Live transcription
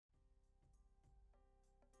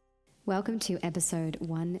Welcome to episode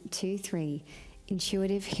 123,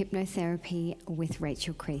 Intuitive Hypnotherapy with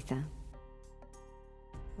Rachel Creether.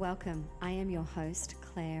 Welcome, I am your host,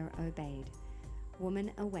 Claire Obaid. Woman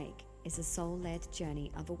Awake is a soul-led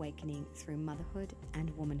journey of awakening through motherhood and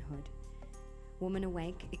womanhood. Woman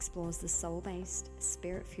Awake explores the soul-based,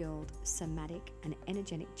 spirit-fueled, somatic and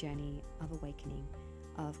energetic journey of awakening,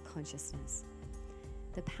 of consciousness.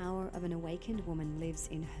 The power of an awakened woman lives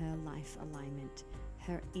in her life alignment,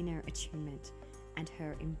 her inner attunement, and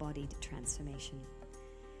her embodied transformation.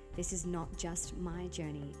 This is not just my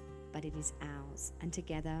journey, but it is ours, and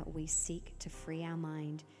together we seek to free our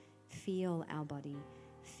mind, feel our body,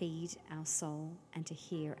 feed our soul, and to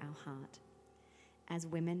hear our heart. As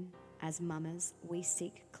women, as mamas, we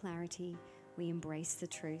seek clarity, we embrace the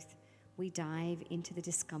truth, we dive into the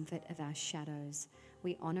discomfort of our shadows,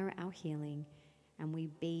 we honor our healing, and we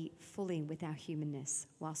be fully with our humanness,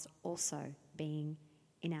 whilst also being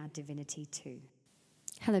in our divinity too.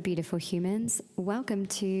 Hello, beautiful humans. Welcome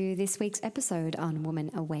to this week's episode on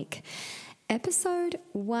Woman Awake. Episode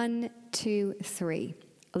 123.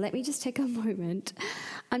 Let me just take a moment.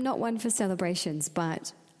 I'm not one for celebrations,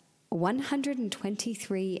 but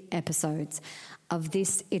 123 episodes of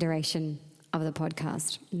this iteration of the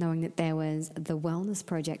podcast, knowing that there was the Wellness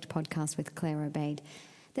Project podcast with Claire Obaid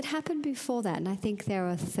that happened before that, and I think there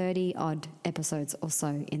are 30 odd episodes or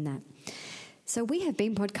so in that. So we have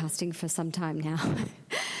been podcasting for some time now.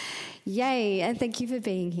 Yay, and thank you for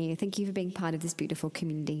being here. Thank you for being part of this beautiful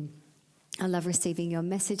community. I love receiving your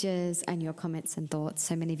messages and your comments and thoughts.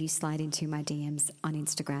 So many of you slide into my DMs on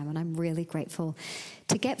Instagram, and I'm really grateful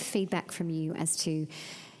to get feedback from you as to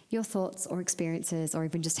your thoughts or experiences, or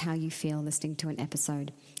even just how you feel listening to an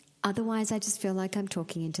episode. Otherwise, I just feel like I'm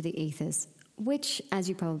talking into the ethers, which, as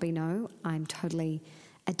you probably know, I'm totally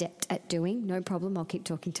adept at doing. No problem, I'll keep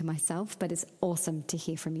talking to myself, but it's awesome to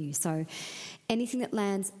hear from you. So anything that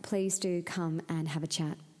lands, please do come and have a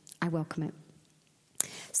chat. I welcome it.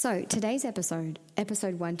 So today's episode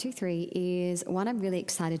 123, is one I'm really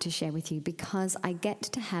excited to share with you because I get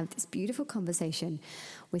to have this beautiful conversation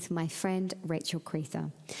with my friend Rachel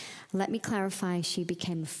Creether. Let me clarify, she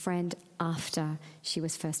became a friend after she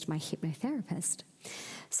was first my hypnotherapist.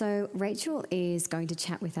 So Rachel is going to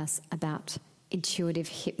chat with us about intuitive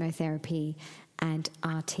hypnotherapy and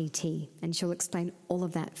RTT, and she'll explain all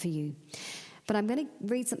of that for you. But I'm going to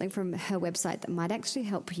read something from her website that might actually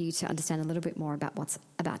help you to understand a little bit more about what's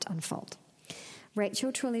about to unfold.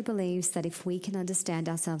 Rachel truly believes that if we can understand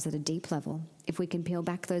ourselves at a deep level, if we can peel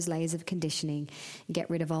back those layers of conditioning and get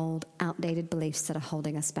rid of old, outdated beliefs that are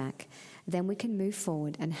holding us back, then we can move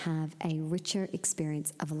forward and have a richer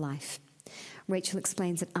experience of life. Rachel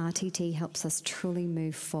explains that RTT helps us truly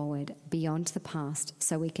move forward beyond the past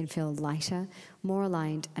so we can feel lighter, more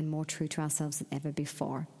aligned, and more true to ourselves than ever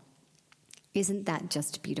before. Isn't that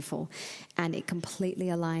just beautiful? And it completely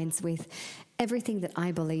aligns with everything that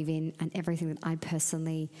I believe in and everything that I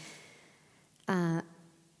personally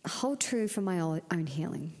hold true for my own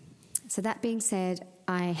healing. So that being said,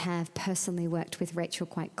 I have personally worked with Rachel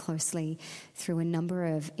quite closely through a number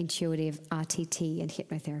of intuitive RTT and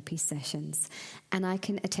hypnotherapy sessions. And I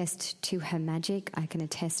can attest to her magic. I can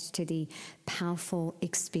attest to the powerful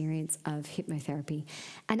experience of hypnotherapy.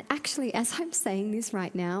 And actually, as I'm saying this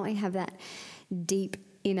right now, I have that deep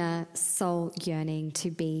inner soul yearning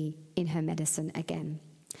to be in her medicine again.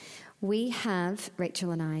 Rachel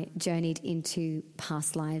and I, journeyed into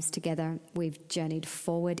past lives together. We've journeyed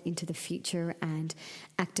forward into the future and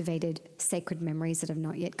activated sacred memories that have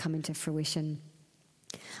not yet come into fruition.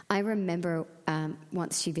 I remember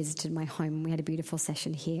once she visited my home, we had a beautiful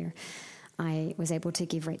session here. I was able to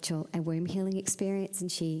give Rachel a womb healing experience,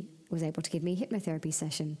 and she was able to give me a hypnotherapy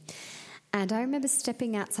session. And I remember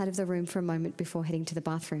stepping outside of the room for a moment before heading to the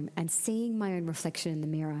bathroom and seeing my own reflection in the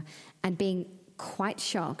mirror and being quite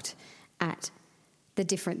shocked at the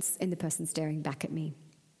difference in the person staring back at me.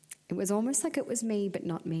 It was almost like it was me, but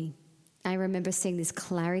not me. I remember seeing this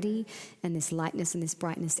clarity and this lightness and this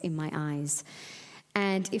brightness in my eyes.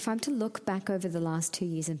 And if I'm to look back over the last 2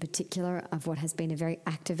 years in particular of what has been a very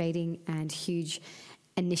activating and huge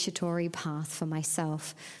initiatory path for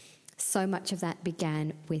myself, so much of that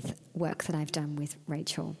began with work that I've done with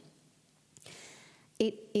Rachel.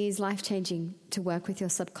 It is life-changing to work with your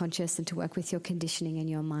subconscious and to work with your conditioning and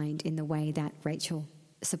your mind in the way that Rachel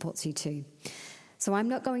supports you to. So I'm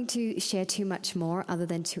not going to share too much more other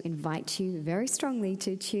than to invite you very strongly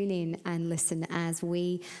to tune in and listen as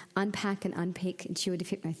we unpack and unpick intuitive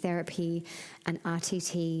hypnotherapy and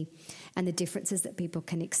RTT and the differences that people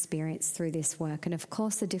can experience through this work. And of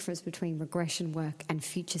course, the difference between regression work and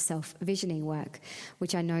future self-visioning work,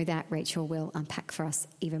 which I know that Rachel will unpack for us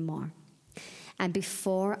even more. And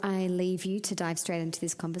before I leave you to dive straight into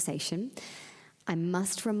this conversation, I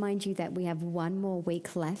must remind you that we have one more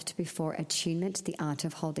week left before Attunement, the Art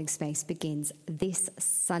of Holding Space, begins this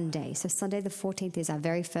Sunday. So Sunday the 14th is our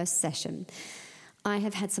very first session. I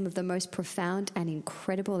have had some of the most profound and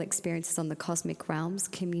incredible experiences on the cosmic realms,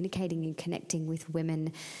 communicating and connecting with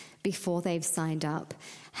women before they've signed up,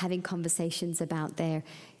 having conversations about their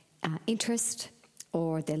interest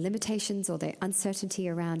or their limitations or their uncertainty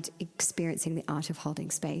around experiencing the art of holding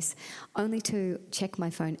space, only to check my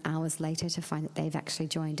phone hours later to find that they've actually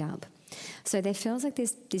joined up. So there feels like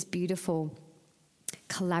this beautiful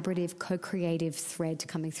collaborative, co-creative thread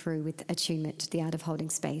coming through with Attunement, the Art of Holding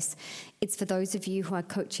Space. It's for those of you who are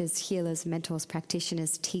coaches, healers, mentors,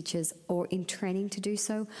 practitioners, teachers, or in training to do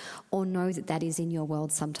so, or know that that is in your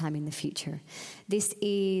world sometime in the future. This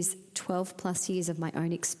is 12 plus years of my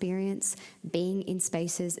own experience being in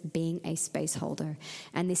spaces, being a space holder.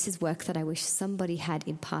 And this is work that I wish somebody had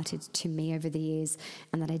imparted to me over the years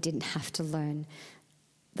and that I didn't have to learn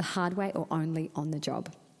the hard way or only on the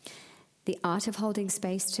job. The art of holding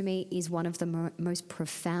space to me is one of the most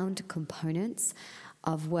profound components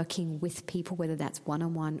of working with people, whether that's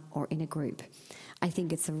one-on-one or in a group. I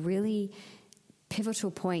think it's a really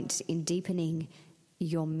pivotal point in deepening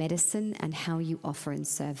your medicine and how you offer and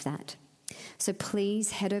serve that. So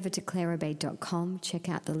please head over to claireobeid.com, check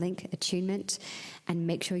out the link, Attunement, and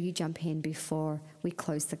make sure you jump in before we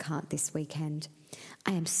close the cart this weekend.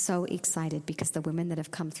 I am so excited because the women that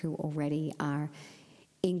have come through already are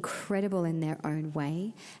incredible in their own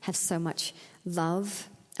way, have so much love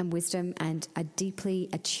and wisdom and are deeply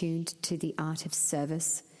attuned to the art of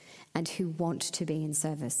service and who want to be in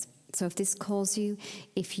service. So if this calls you,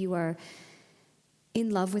 if you are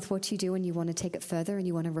in love with what you do and you want to take it further and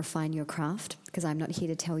you want to refine your craft, because I'm not here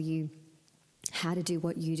to tell you how to do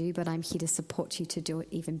what you do, but I'm here to support you to do it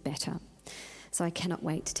even better. So I cannot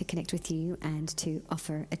wait to connect with you and to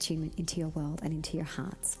offer attunement into your world and into your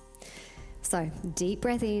hearts. So deep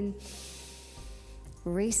breath in,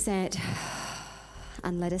 reset,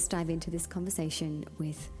 and let us dive into this conversation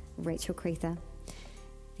with Rachel Creether,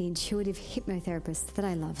 the intuitive hypnotherapist that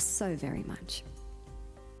I love so very much.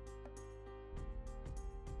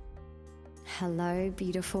 Hello,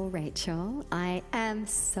 beautiful Rachel. I am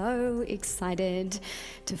so excited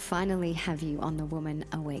to finally have you on the Woman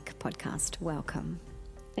Awake podcast. Welcome.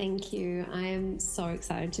 Thank you. I am so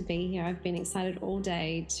excited to be here. I've been excited all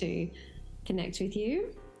day to connect with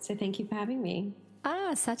you. So thank you for having me.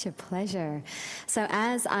 Such a pleasure. So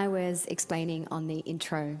as I was explaining on the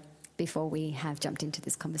intro before we have jumped into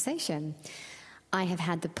this conversation, I have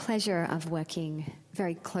had the pleasure of working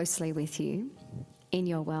very closely with you in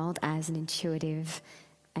your world as an intuitive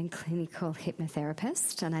and clinical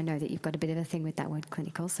hypnotherapist. And I know that you've got a bit of a thing with that word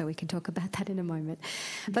clinical, so we can talk about that in a moment.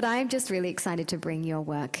 But I'm just really excited to bring your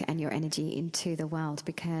work and your energy into the world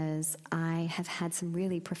because I have had some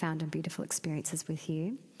really profound and beautiful experiences with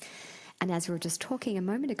you. And as we were just talking a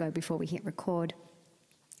moment ago before we hit record,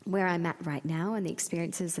 where I'm at right now and the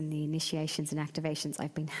experiences and the initiations and activations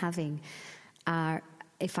I've been having are,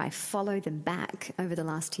 if I follow them back over the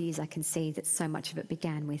last 2 years, I can see that so much of it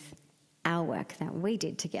began with our work that we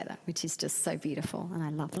did together, which is just so beautiful. And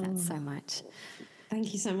I love that so much.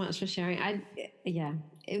 Thank you so much for sharing.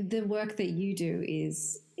 The work that you do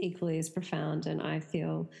is equally as profound. And I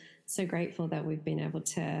feel so grateful that we've been able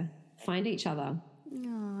to find each other.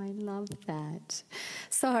 Oh, I love that.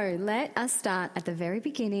 So let us start at the very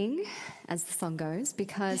beginning, as the song goes,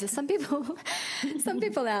 because there's some people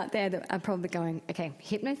out there that are probably going, okay,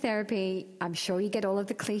 hypnotherapy, I'm sure you get all of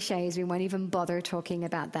the cliches. We won't even bother talking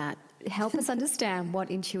about that. Help us understand what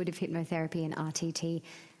intuitive hypnotherapy and RTT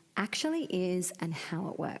actually is and how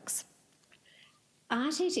it works.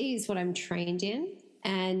 RTT is what I'm trained in.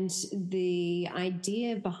 And the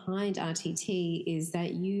idea behind RTT is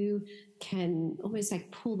that you can almost like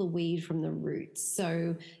pull the weed from the roots.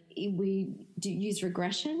 So we do use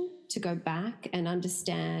regression to go back and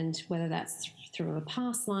understand whether that's through a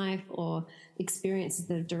past life or experiences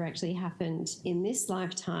that have directly happened in this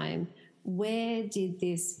lifetime. Where did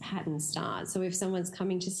this pattern start? So if someone's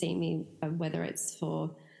coming to see me, whether it's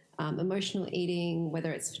for emotional eating,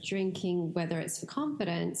 whether it's for drinking, whether it's for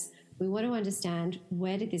confidence, we want to understand,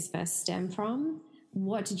 where did this first stem from?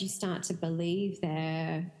 What did you start to believe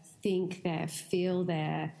there, think there, feel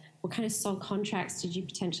there what kind of soul contracts did you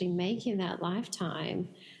potentially make in that lifetime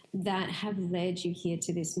that have led you here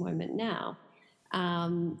to this moment now?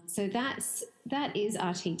 So that is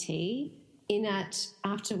RTT. In that,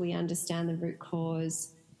 after we understand the root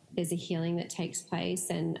cause, there's a healing that takes place,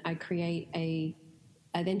 and I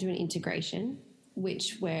then do an integration,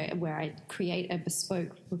 where I create a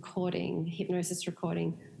bespoke recording, hypnosis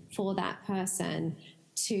recording for that person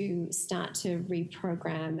to start to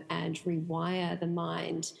reprogram and rewire the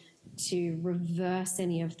mind to reverse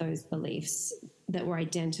any of those beliefs that were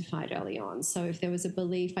identified early on. So if there was a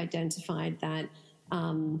belief identified that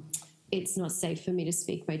it's not safe for me to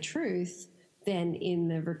speak my truth, then in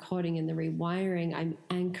the recording and the rewiring, I'm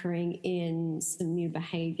anchoring in some new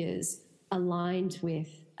behaviors aligned with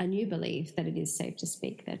a new belief that it is safe to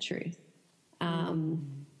speak their truth.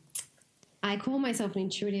 I call myself an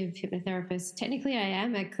intuitive hypnotherapist. Technically, I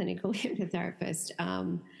am a clinical hypnotherapist,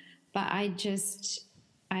 but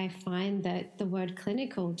I find that the word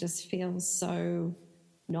clinical just feels so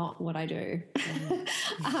not what I do.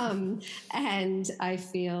 And I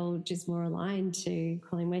feel just more aligned to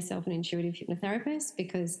calling myself an intuitive hypnotherapist,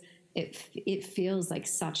 because it feels like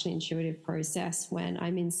such an intuitive process when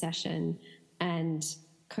I'm in session and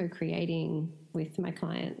co-creating with my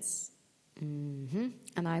clients. Mm-hmm.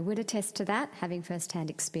 And I would attest to that, having firsthand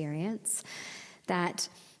experience, that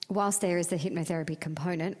whilst there is the hypnotherapy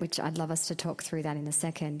component, which I'd love us to talk through that in a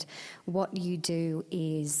second, what you do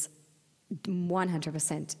is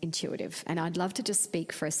 100% intuitive. And I'd love to just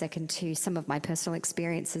speak for a second to some of my personal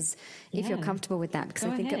experiences, if you're comfortable with that, because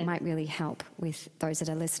I think it might really help with those that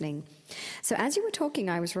are listening. So as you were talking,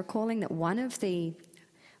 I was recalling that one of the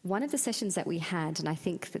sessions that we had, and I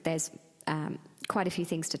think that there's quite a few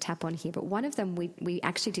things to tap on here, but one of them we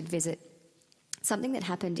actually did visit something that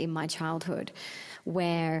happened in my childhood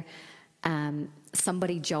where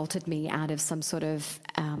somebody jolted me out of some sort of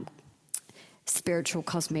spiritual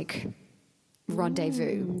cosmic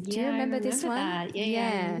rendezvous. Do you remember this one? That. Yeah,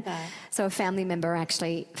 I remember that. So a family member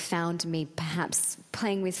actually found me perhaps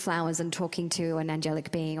playing with flowers and talking to an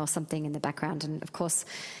angelic being or something in the background, and of course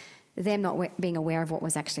them not being aware of what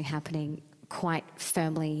was actually happening quite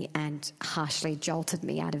firmly and harshly jolted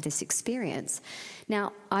me out of this experience.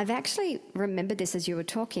 Now, I've actually remembered this as you were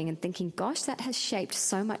talking and thinking, gosh, that has shaped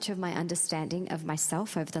so much of my understanding of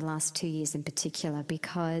myself over the last 2 years in particular,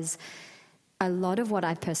 because a lot of what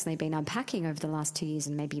I've personally been unpacking over the last 2 years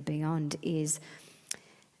and maybe beyond is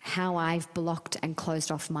how I've blocked and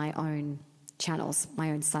closed off my own channels,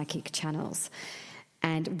 my own psychic channels.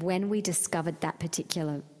 And when we discovered that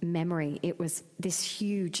particular memory, it was this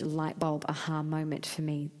huge light bulb aha moment for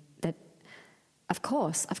me that, of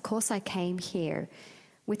course I came here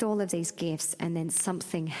with all of these gifts, and then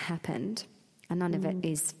something happened, and none of it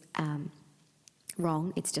is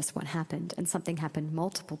wrong, it's just what happened. And something happened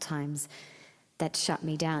multiple times that shut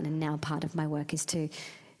me down, and now part of my work is to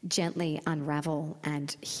gently unravel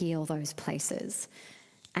and heal those places.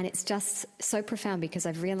 And it's just so profound, because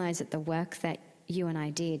I've realized that the work that you and I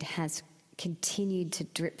did has continued to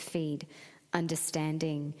drip feed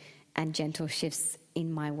understanding and gentle shifts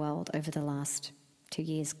in my world over the last 2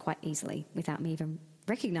 years quite easily, without me even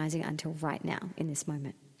recognizing it until right now in this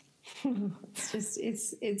moment.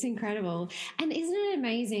 It's incredible. And isn't it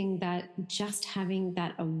amazing that just having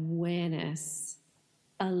that awareness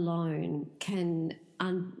alone can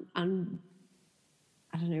I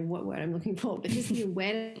don't know what word I'm looking for, but just the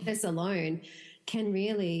awareness alone can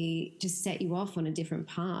really just set you off on a different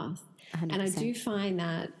path. 100%. And I do find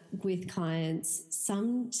that with clients,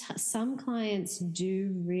 some clients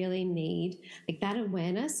do really need, like, that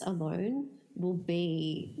awareness alone will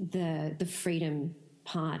be the freedom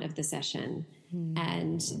part of the session.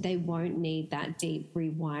 And they won't need that deep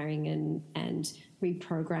rewiring and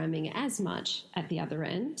reprogramming as much at the other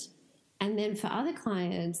end. And then for other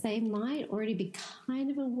clients, they might already be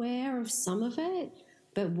kind of aware of some of it,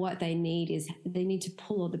 but what they need is they need to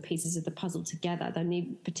pull all the pieces of the puzzle together. They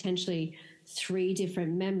need potentially 3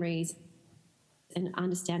 different memories and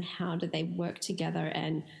understand how do they work together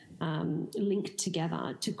and link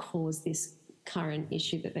together to cause this current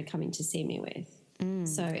issue that they're coming to see me with.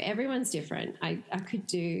 So everyone's different. I could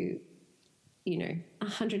do,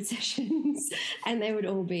 100 sessions and they would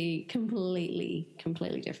all be completely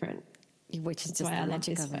different. Which is just the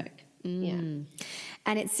magic of it. Yeah.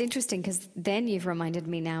 And it's interesting because then you've reminded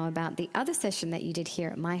me now about the other session that you did here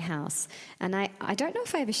at my house. And I don't know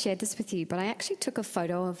if I ever shared this with you, but I actually took a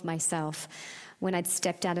photo of myself when I'd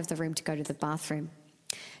stepped out of the room to go to the bathroom,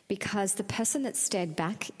 because the person that stared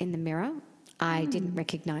back in the mirror, I didn't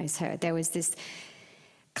recognize her. There was this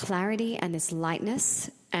clarity and this lightness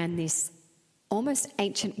and this almost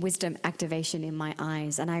ancient wisdom activation in my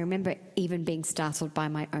eyes. And I remember even being startled by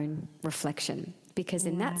my own reflection, because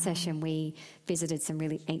in that session we visited some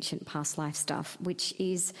really ancient past life stuff, which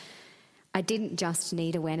is, I didn't just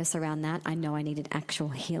need awareness around that. I know I needed actual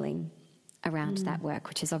healing around that work,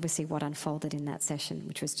 which is obviously what unfolded in that session,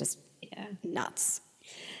 which was just nuts.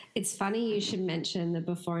 It's funny you should mention the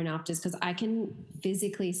before and afters, because I can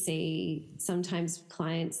physically see sometimes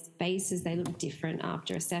clients' faces, they look different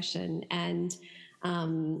after a session. And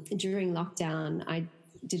during lockdown, I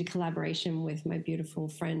did a collaboration with my beautiful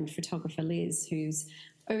friend, photographer Liz, who's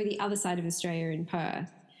over the other side of Australia in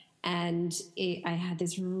Perth. And I had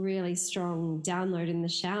this really strong download in the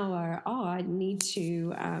shower. Oh, I need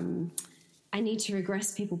to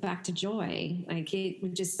regress people back to joy. Like,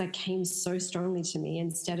 it just like came so strongly to me.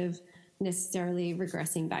 Instead of necessarily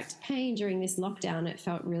regressing back to pain during this lockdown, it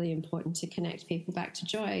felt really important to connect people back to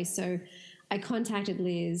joy. So I contacted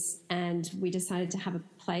Liz and we decided to have a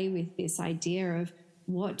play with this idea of,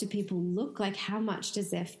 what do people look like? How much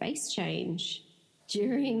does their face change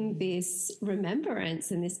during this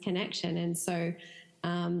remembrance and this connection? And so,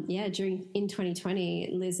 in 2020,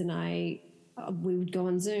 Liz and I, we would go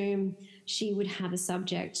on Zoom. She would have a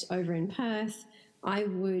subject over in Perth. I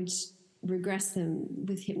would regress them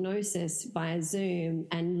with hypnosis via Zoom,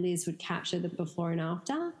 and Liz would capture the before and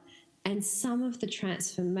after. And some of the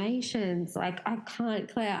transformations, like,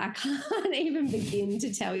 Claire, I can't even begin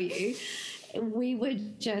to tell you. We were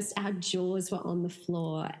just, our jaws were on the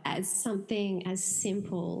floor as something as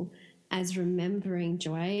simple as remembering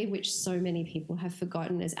joy, which so many people have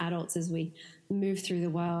forgotten as adults as we move through the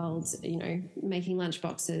world, you know, making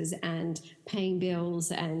lunchboxes and paying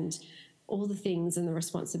bills and all the things and the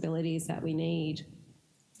responsibilities that we need.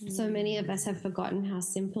 So many of us have forgotten how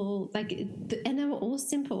simple, and they were all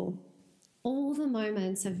simple. All the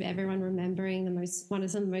moments of everyone remembering one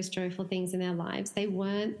of the most joyful things in their lives, they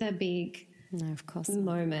weren't the big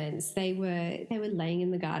moments. They were laying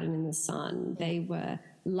in the garden in the sun. They were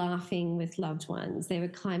laughing with loved ones. They were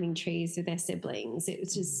climbing trees with their siblings.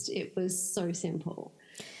 It was so simple.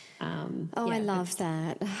 I love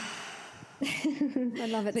that. I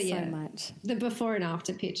love it so much. The before and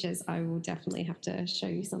after pictures, I will definitely have to show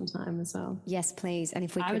you sometime as well. Yes, please.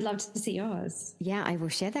 And I would love to see yours. Yeah, I will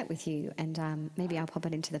share that with you, and maybe I'll pop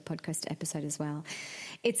it into the podcast episode as well.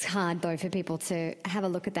 It's hard though for people to have a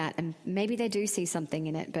look at that, and maybe they do see something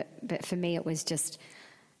in it, but for me it was just,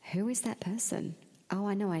 who is that person? Oh,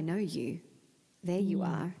 I know you. There you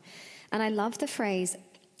are. And I love the phrase,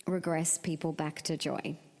 regress people back to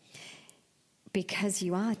joy, because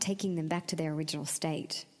you are taking them back to their original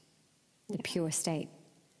state, the pure state.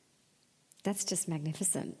 That's just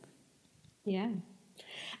magnificent. Yeah.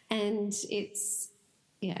 And it's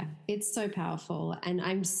so powerful. And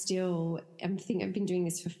I've been doing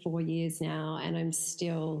this for 4 years now, and I'm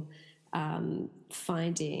still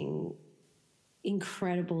finding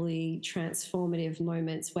incredibly transformative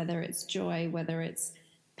moments, whether it's joy, whether it's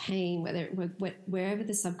pain, wherever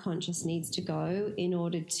the subconscious needs to go in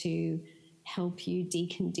order to help you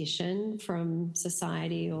decondition from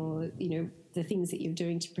society or, you know, the things that you're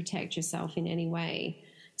doing to protect yourself in any way,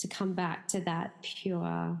 to come back to that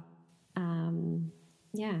pure,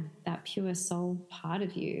 that pure soul part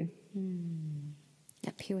of you.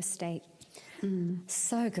 That pure state.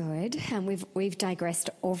 So good. And we've digressed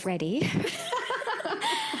already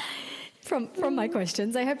from my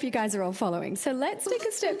questions. I hope you guys are all following. So let's take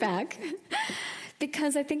a step back,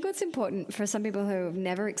 because I think what's important for some people who have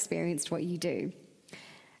never experienced what you do,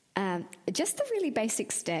 just the really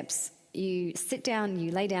basic steps. You sit down,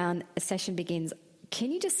 you lay down, a session begins.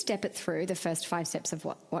 Can you just step it through the first 5 steps of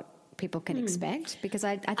what people can expect? Because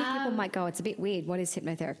I think people might go, it's a bit weird. What is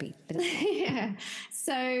hypnotherapy? But yeah.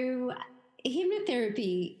 So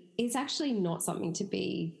hypnotherapy is actually not something to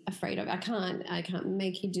be afraid of. I can't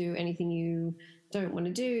make you do anything you don't want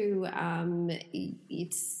to do.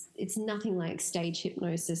 It's nothing like stage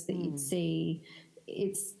hypnosis that you'd see.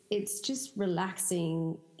 It's just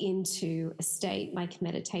relaxing into a state like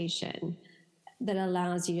meditation that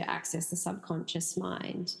allows you to access the subconscious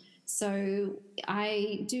mind. So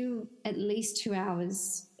I do at least 2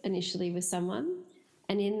 hours initially with someone,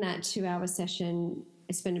 and in that 2-hour session,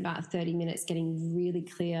 I spend about 30 minutes getting really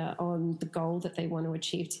clear on the goal that they want to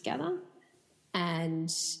achieve together.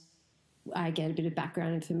 And I get a bit of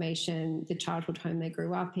background information, the childhood home they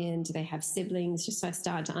grew up in, do they have siblings, just so I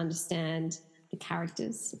start to understand the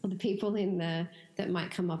characters or the people that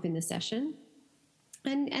might come up in the session.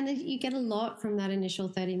 And you get a lot from that initial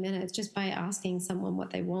 30 minutes just by asking someone what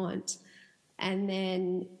they want. And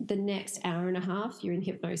then the next hour and a half, you're in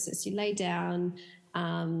hypnosis. You lay down,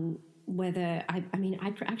 whether I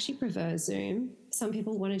actually prefer Zoom. Some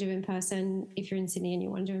people want to do in person. If you're in Sydney and you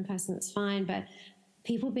want to do in person, that's fine. But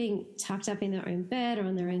people being tucked up in their own bed or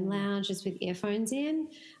on their own lounge just with earphones in,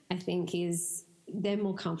 I think they're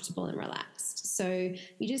more comfortable and relaxed. So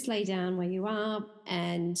you just lay down where you are,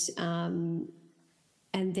 and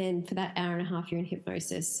then for that hour and a half, you're in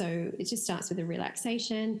hypnosis. So it just starts with a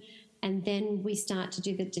relaxation. And then we start to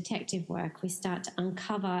do the detective work. We start to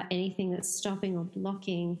uncover anything that's stopping or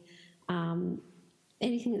blocking,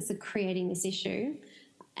 anything that's creating this issue.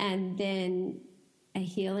 And then a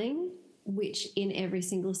healing, which in every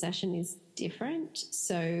single session is different.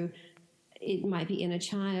 So it might be inner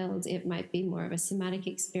child. It might be more of a somatic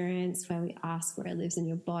experience where we ask where it lives in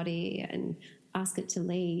your body and ask it to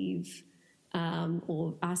leave,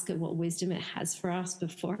 or ask it what wisdom it has for us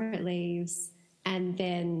before it leaves. And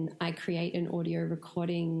then I create an audio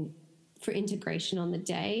recording for integration on the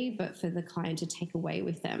day, but for the client to take away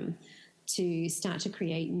with them to start to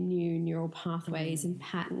create new neural pathways and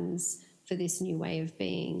patterns for this new way of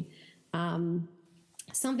being.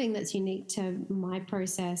 Something that's unique to my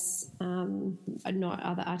process, not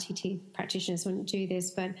other RTT practitioners wouldn't do this,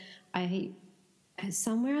 but I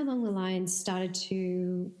somewhere along the line started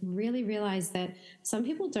to really realize that some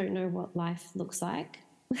people don't know what life looks like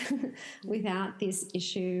without this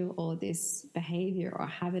issue or this behavior or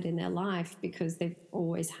habit in their life, because they've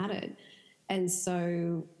always had it. And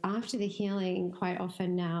so after the healing, quite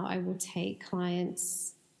often now I will take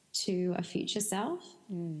clients to a future self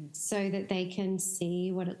so that they can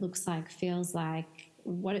see what it looks like, feels like,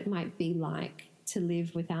 what it might be like to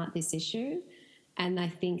live without this issue. And I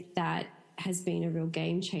think that has been a real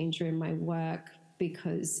game changer in my work,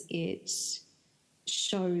 because it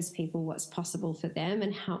shows people what's possible for them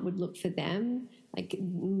and how it would look for them. Like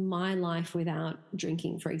my life without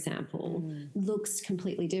drinking, for example, looks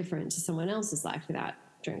completely different to someone else's life without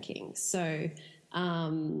drinking. So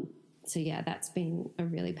yeah, that's been a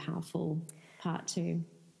really powerful part too.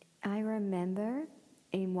 I remember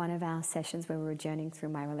in one of our sessions where we were journeying through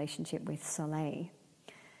my relationship with Soleil,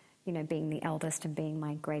 you know, being the eldest and being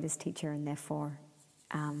my greatest teacher, and therefore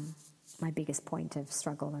my biggest point of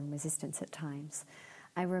struggle and resistance at times.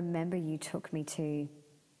 I remember you took me to,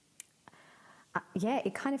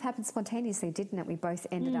 it kind of happened spontaneously, didn't it? We both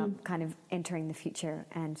ended up kind of entering the future,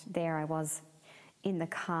 and there I was in the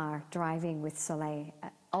car driving with Soleil,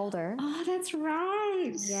 older. Oh, that's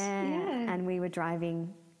right. Yeah. And we were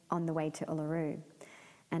driving on the way to Uluru.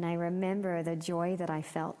 And I remember the joy that I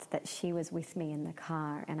felt that she was with me in the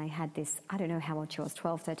car. And I had this, I don't know how old she was,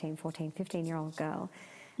 12, 13, 14, 15-year-old girl.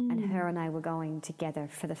 And her and I were going together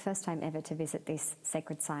for the first time ever to visit this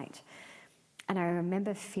sacred site. And I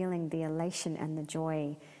remember feeling the elation and the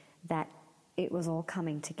joy that it was all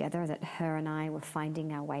coming together, that her and I were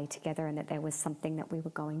finding our way together, and that there was something that we were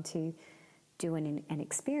going to do and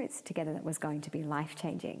experience together that was going to be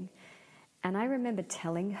life-changing. And I remember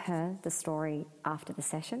telling her the story after the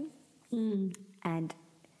session, and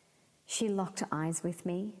she locked eyes with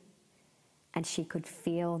me, and she could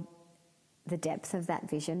feel the depth of that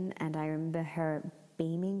vision. And I remember her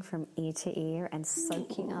beaming from ear to ear and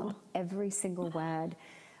soaking up every single word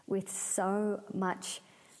with so much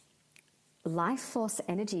life force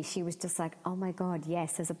energy. She was just like, oh my God,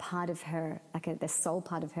 yes, there's a part of her, like the soul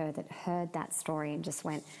part of her that heard that story and just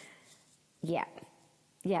went, yeah.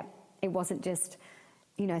 It wasn't just,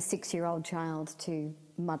 6-year-old child to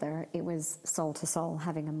mother. It was soul to soul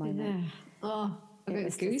having a moment. Yeah. Oh, I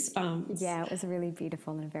got goosebumps. It was really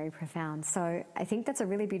beautiful and very profound. So I think that's a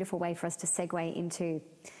really beautiful way for us to segue into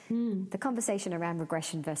the conversation around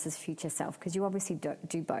regression versus future self, because you obviously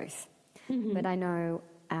do both. But I know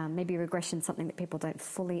maybe regression is something that people don't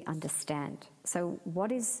fully understand. So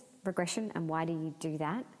what is regression and why do you do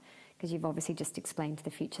that? Because you've obviously just explained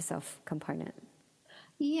the future self component.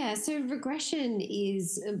 Yeah, so regression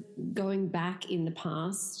is going back in the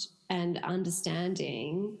past and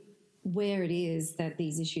understanding where it is that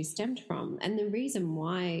these issues stemmed from. And the reason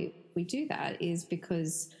why we do that is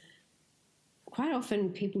because quite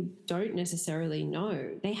often people don't necessarily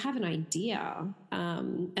know. They have an idea.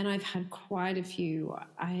 And I've had quite a few,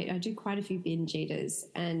 I do quite a few binge eaters,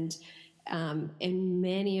 and in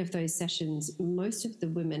many of those sessions, most of the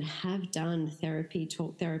women have done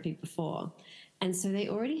talk therapy before. And so they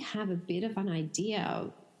already have a bit of an idea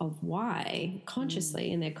of why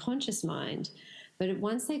consciously in their conscious mind. But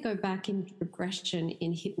once they go back in regression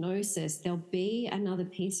in hypnosis, there'll be another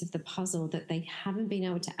piece of the puzzle that they haven't been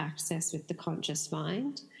able to access with the conscious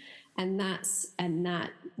mind. And that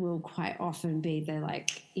will quite often be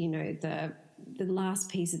the last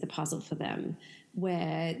piece of the puzzle for them,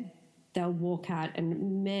 where they'll walk out,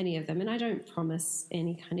 and many of them, and I don't promise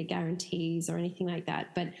any kind of guarantees or anything like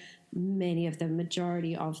that, but many of them,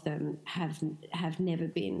 majority of them have never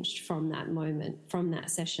binged from that moment, from that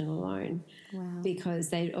session alone. Wow. Because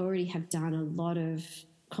they already have done a lot of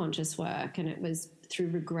conscious work, and it was through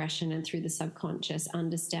regression and through the subconscious,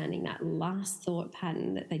 understanding that last thought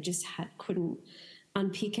pattern that they just couldn't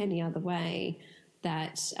unpick any other way,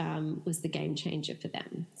 that was the game changer for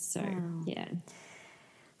them. So, wow. yeah.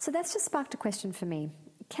 So that's just sparked a question for me.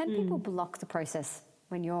 Can people block the process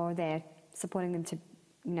when you're there supporting them to,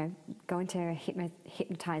 go into a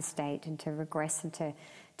hypnotized state and to regress and to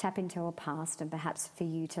tap into a past, and perhaps for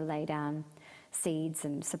you to lay down seeds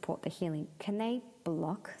and support the healing? Can they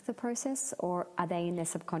block the process, or are they in their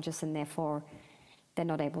subconscious and therefore they're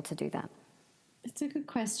not able to do that? It's a good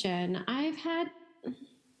question. I've had,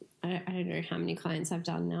 I don't know how many clients I've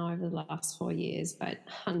done now over the last 4 years, but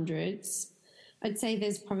hundreds. I'd say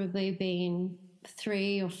there's probably been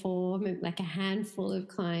 3 or 4, like a handful of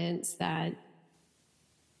clients that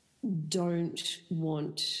don't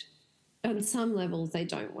want, on some levels, they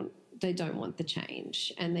don't want the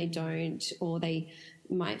change, and they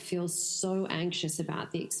might feel so anxious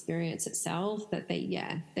about the experience itself that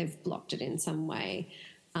they've blocked it in some way.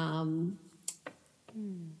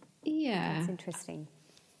 Yeah. That's interesting.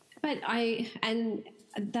 But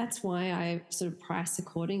that's why I sort of price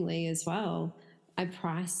accordingly as well. I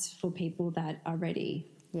price for people that are ready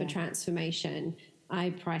for transformation.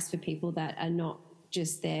 I price for people that are not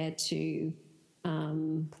just there to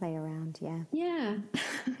play around. Yeah.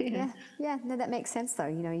 No, that makes sense though.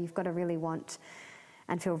 You've got to really want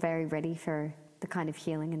and feel very ready for the kind of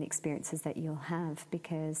healing and experiences that you'll have,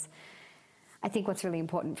 because I think what's really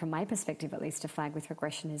important from my perspective, at least, to flag with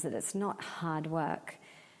regression, is that it's not hard work.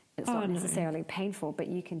 It's not necessarily painful, but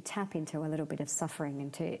you can tap into a little bit of suffering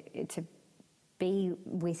and to be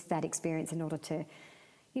with that experience in order to,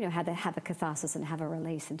 have a catharsis and have a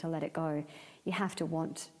release and to let it go. You have to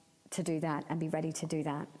want to do that and be ready to do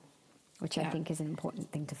that, which I think is an important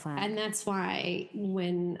thing to flag. And that's why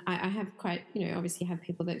when I have quite, obviously have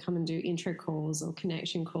people that come and do intro calls or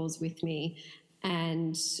connection calls with me,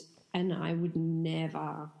 and I would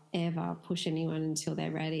never, ever push anyone until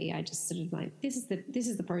they're ready. I just sort of like, this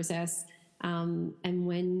is the process. And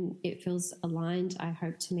when it feels aligned, I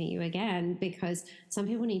hope to meet you again, because some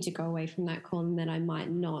people need to go away from that call and then I might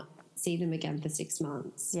not see them again for 6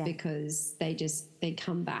 months because they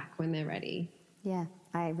come back when they're ready. Yeah,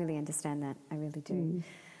 I really understand that. I really do.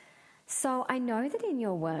 So I know that in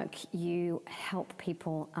your work, you help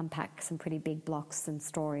people unpack some pretty big blocks and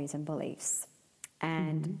stories and beliefs.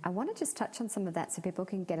 And I want to just touch on some of that so people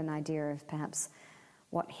can get an idea of perhaps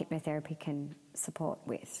what hypnotherapy can support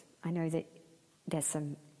with. I know that there's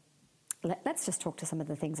some, let's just talk to some of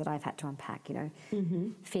the things that I've had to unpack,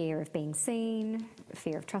 fear of being seen,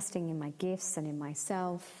 fear of trusting in my gifts and in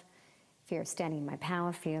myself, fear of standing in my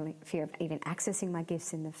power, fear of even accessing my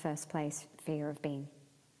gifts in the first place, fear of being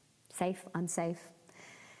safe, unsafe.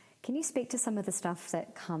 Can you speak to some of the stuff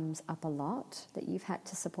that comes up a lot that you've had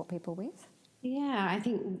to support people with? Yeah, I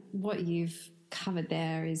think what you've covered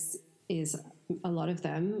there is a lot of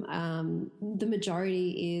them. The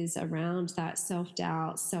majority is around that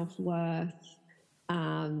self-doubt, self-worth,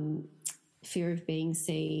 fear of being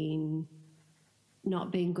seen,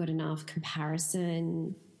 not being good enough,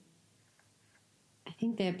 comparison. I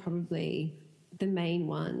think they're probably the main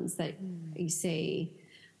ones that you see.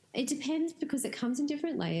 It depends because it comes in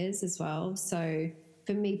different layers as well. So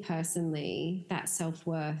for me personally, that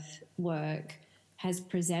self-worth work has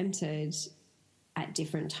presented at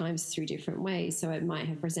different times through different ways. So it might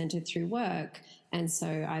have presented through work. And so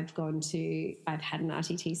I've had an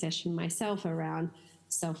RTT session myself around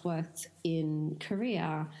self-worth in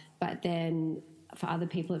career, but then for other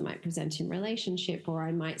people it might present in relationship, or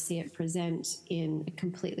I might see it present in a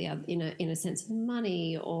completely in a sense of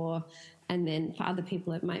money, and then for other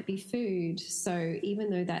people it might be food. So even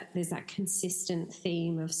though that there's that consistent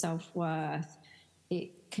theme of self-worth,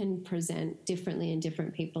 it can present differently in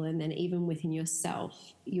different people. And then even within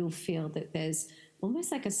yourself, you'll feel that there's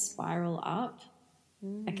almost like a spiral up,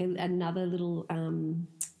 like another little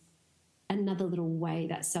way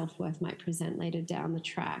that self-worth might present later down the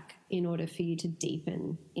track in order for you to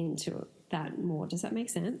deepen into that more. Does that make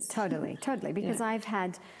sense? Totally. Because I've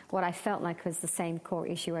had what I felt like was the same core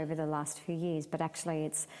issue over the last few years, but actually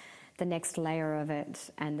it's the next layer of it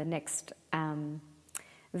and the next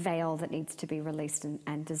veil that needs to be released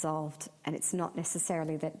and dissolved. And it's not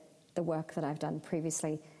necessarily that the work that I've done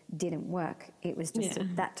previously didn't work. It was just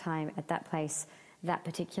at that time, at that place, that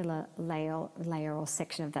particular layer or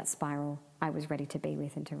section of that spiral I was ready to be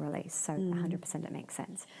with and to release. So 100% it makes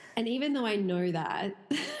sense. And even though I know that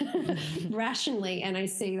rationally, and I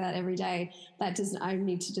see that every day, I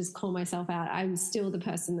need to just call myself out. I'm still the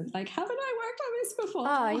person that's like, haven't I worked on this before?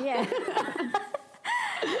 Oh, yeah.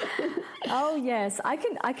 Oh, yes. I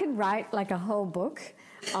can write like a whole book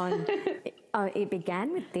on it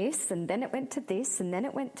began with this, and then it went to this, and then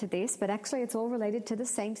it went to this, but actually it's all related to the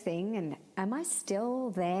same thing. And am I still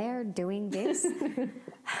there doing this?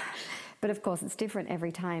 But of course, it's different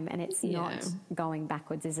every time, and it's not going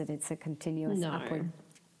backwards, is it? It's a continuous upward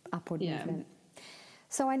movement.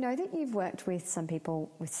 So I know that you've worked with some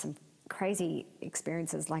people with some crazy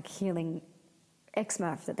experiences, like healing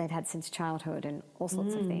eczema that they've had since childhood and all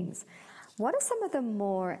sorts of things. What are some of the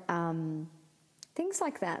more things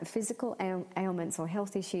like that, physical ailments or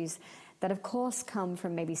health issues that of course come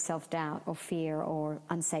from maybe self-doubt or fear or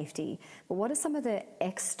unsafety, but what are some of the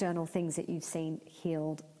external things that you've seen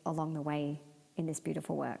healed along the way in this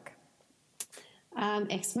beautiful work?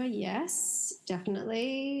 Eczema, yes,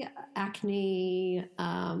 definitely. Acne,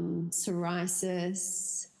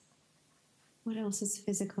 psoriasis. What else is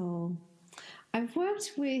physical? I've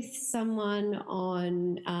worked with someone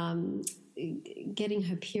on getting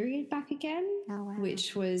her period back again,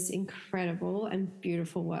 which was incredible and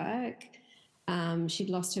beautiful work. She'd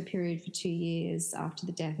lost her period for 2 years after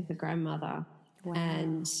the death of her grandmother. Wow.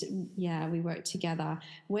 And we worked together.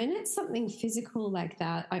 When it's something physical like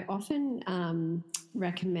that, I often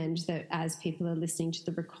recommend that as people are listening to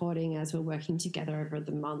the recording, as we're working together over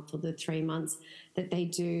the month or the 3 months, that they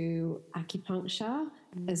do acupuncture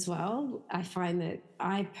as well. I find that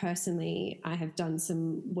I have done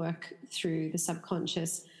some work through the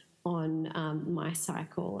subconscious on my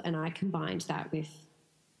cycle, and I combined that with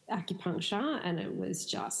acupuncture, and it was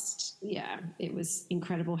just, it was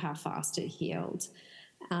incredible how fast it healed.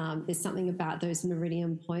 There's something about those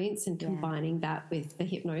meridian points and combining that with the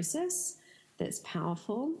hypnosis that's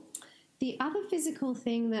powerful. The other physical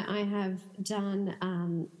thing that I have done,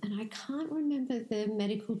 and I can't remember the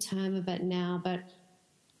medical term of it now, but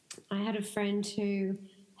I had a friend who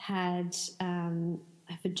had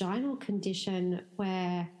a vaginal condition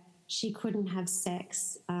where she couldn't have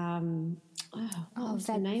sex. What was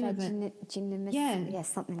the name of it? Yes,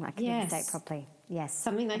 something like that. Yes. Say it properly. Yes.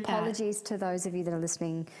 Something like Apologies to those of you that are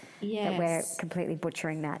listening that we're completely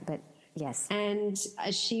butchering that, but yes. And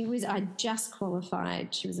I just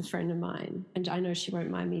qualified. She was a friend of mine, and I know she won't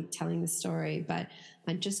mind me telling the story, but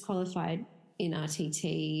I just qualified in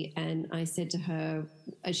RTT, and I said to her,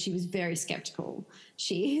 she was very skeptical.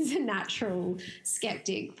 She is a natural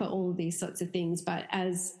skeptic for all of these sorts of things. But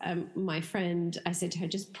as my friend, I said to her,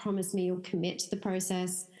 just promise me you'll commit to the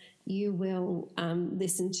process. You will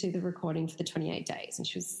listen to the recording for the 28 days. And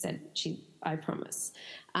she said, I promise.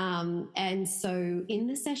 And so in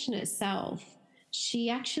the session itself,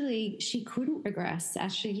 she couldn't regress.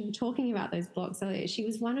 Actually, you were talking about those blocks earlier. She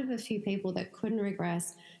was one of the few people that couldn't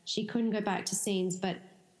regress. She couldn't go back to scenes, but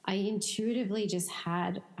I intuitively just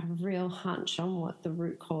had a real hunch on what the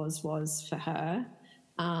root cause was for her,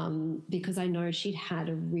 because I know she'd had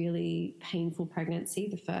a really painful pregnancy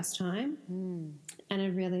the first time and a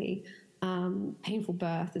really painful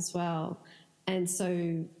birth as well. And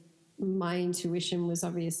so my intuition was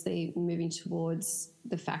obviously moving towards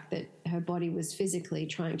the fact that her body was physically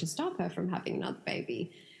trying to stop her from having another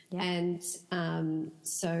baby. Yeah. And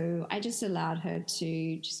so I just allowed her to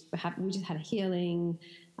we just had a healing.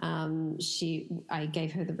 I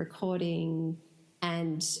gave her the recording,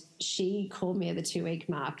 and she called me at the 2-week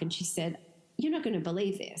mark and she said, "You're not going to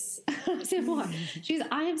believe this." I said, "What?" She goes,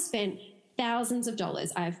 "I have spent thousands of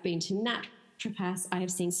dollars. I have been to naturopaths. I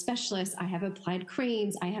have seen specialists. I have applied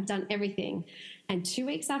creams. I have done everything. And 2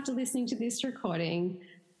 weeks after listening to this recording,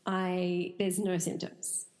 there's no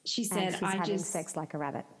symptoms." She said, and she's having sex like a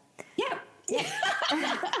rabbit. Yeah.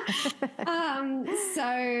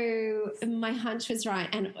 So my hunch was right.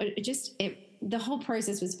 And the whole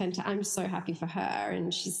process was fantastic. I'm so happy for her.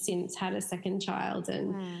 And she's since had a second child.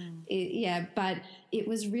 And but it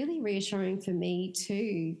was really reassuring for me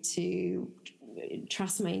too, to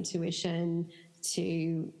trust my intuition,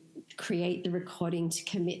 to create the recording, to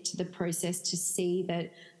commit to the process, to see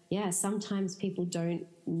that, sometimes people don't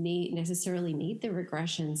necessarily need the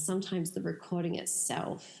regression. Sometimes the recording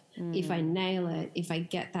itself, if I nail it, if I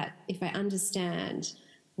get that, if I understand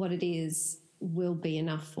what it is, will be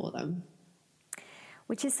enough for them.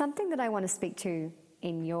 Which is something that I want to speak to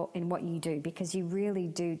in what you do, because you really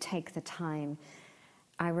do take the time.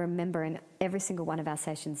 I remember in every single one of our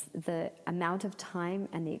sessions, the amount of time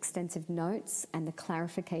and the extensive notes and the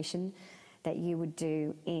clarification that you would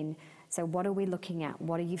do in So what are we looking at?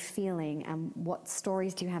 What are you feeling? And what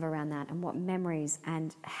stories do you have around that? And what memories?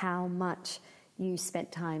 And how much you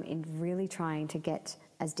spent time in really trying to get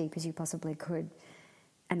as deep as you possibly could.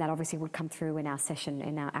 And that obviously would come through in our session,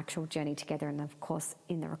 in our actual journey together, and of course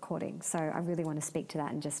in the recording. So I really want to speak to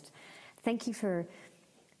that and just thank you for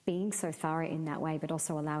being so thorough in that way, but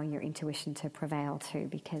also allowing your intuition to prevail too,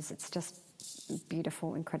 because it's just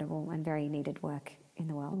beautiful, incredible, and very needed work in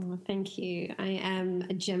the world. Oh, thank you. I am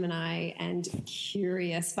a Gemini and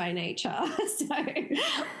curious by nature. So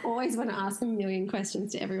always want to ask a million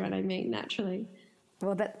questions to everyone I meet naturally.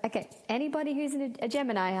 Well, okay. Anybody who's a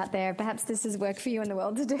Gemini out there, perhaps this is work for you in the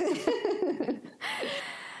world to do.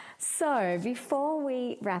 So before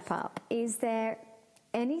we wrap up, is there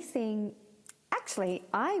anything... Actually,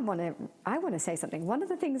 I want to say something. One of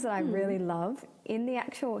the things that I really love in the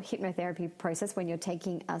actual hypnotherapy process, when you're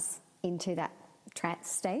taking us into that trance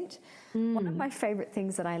state, one of my favorite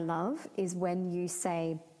things that I love is when you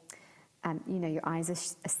say, your eyes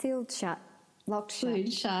are sealed shut, locked shut,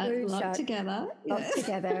 locked together. Locked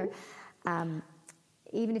together.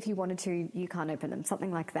 Even if you wanted to, you can't open them,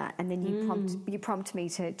 something like that. And then you prompt me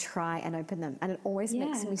to try and open them. And it always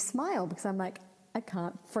makes me smile because I'm like, I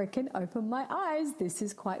can't freaking open my eyes. This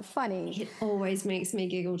is quite funny. It always makes me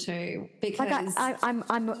giggle too, because I'm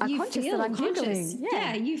conscious that I'm giggling.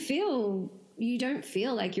 Yeah, you don't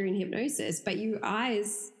feel like you're in hypnosis, but your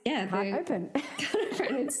eyes, can't open.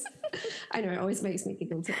 I know, it always makes me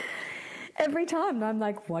giggle too. Every time I'm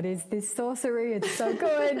like, what is this sorcery? It's so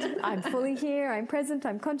good. I'm fully here. I'm present.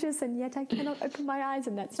 I'm conscious, and yet I cannot open my eyes,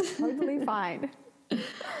 and that's totally fine.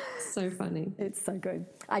 So funny. It's so good.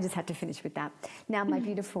 I just had to finish with that. Now, my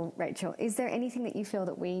beautiful Rachel, is there anything that you feel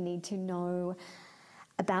that we need to know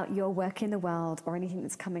about your work in the world, or anything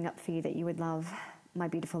that's coming up for you that you would love my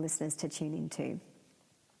beautiful listeners to tune into?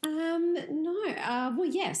 No. Well,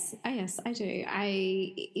 yes, I do.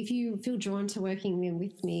 If you feel drawn to working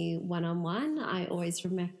with me one-on-one, I always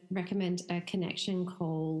recommend a connection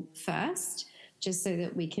call first, just so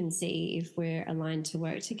that we can see if we're aligned to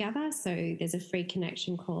work together. So there's a free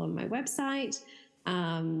connection call on my website.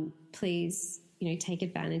 Please, take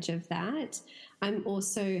advantage of that. I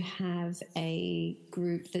also have a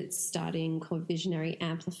group that's starting called Visionary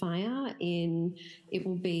Amplifier. It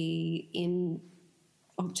will be in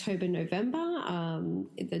October, November.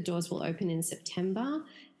 The doors will open in September.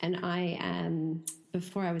 And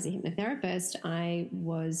before I was a hypnotherapist, I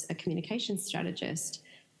was a communication strategist.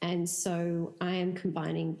 And so I am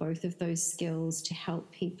combining both of those skills to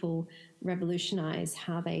help people revolutionize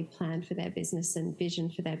how they plan for their business and vision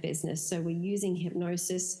for their business. So we're using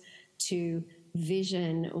hypnosis to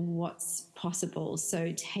vision what's possible.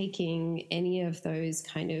 So taking any of those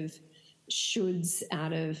kind of shoulds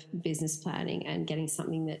out of business planning and getting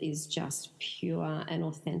something that is just pure and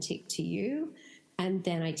authentic to you. And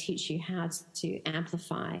then I teach you how to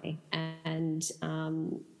amplify and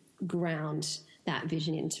ground that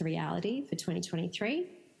vision into reality for 2023.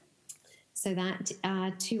 So that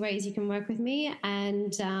two ways you can work with me,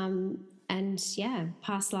 and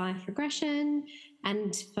past life regression.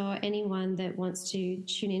 And for anyone that wants to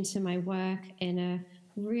tune into my work in a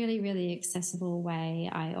really, really accessible way,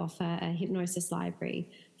 I offer a hypnosis library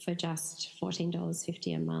for just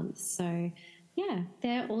 $14.50 a month. So yeah,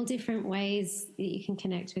 they're all different ways that you can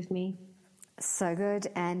connect with me. So good.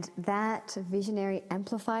 And that Visionary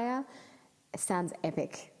Amplifier sounds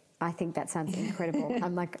epic. I think that sounds incredible.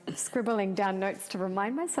 I'm like scribbling down notes to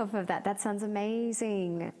remind myself of that. That sounds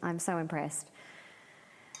amazing. I'm so impressed.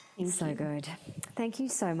 So good. Thank you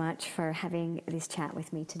so much for having this chat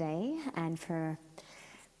with me today, and for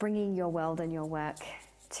bringing your world and your work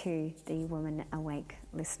to the Woman Awake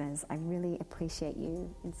listeners. I really appreciate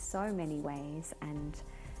you in so many ways, and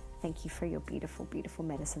thank you for your beautiful, beautiful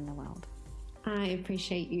medicine in the world. I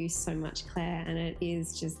appreciate you so much, Claire, and it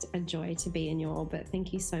is just a joy to be in your orbit.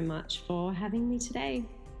 Thank you so much for having me today.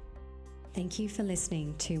 Thank you for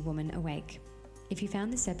listening to Woman Awake. If you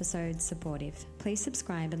found this episode supportive, please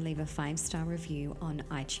subscribe and leave a 5-star review on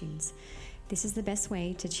iTunes. This is the best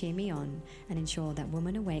way to cheer me on and ensure that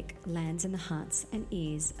Woman Awake lands in the hearts and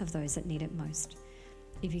ears of those that need it most.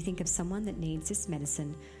 If you think of someone that needs this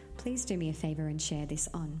medicine, please do me a favor and share this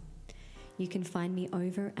on. You can find me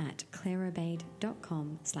over at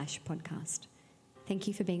claireobaid.com/podcast. Thank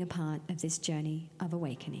you for being a part of this journey of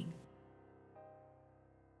awakening.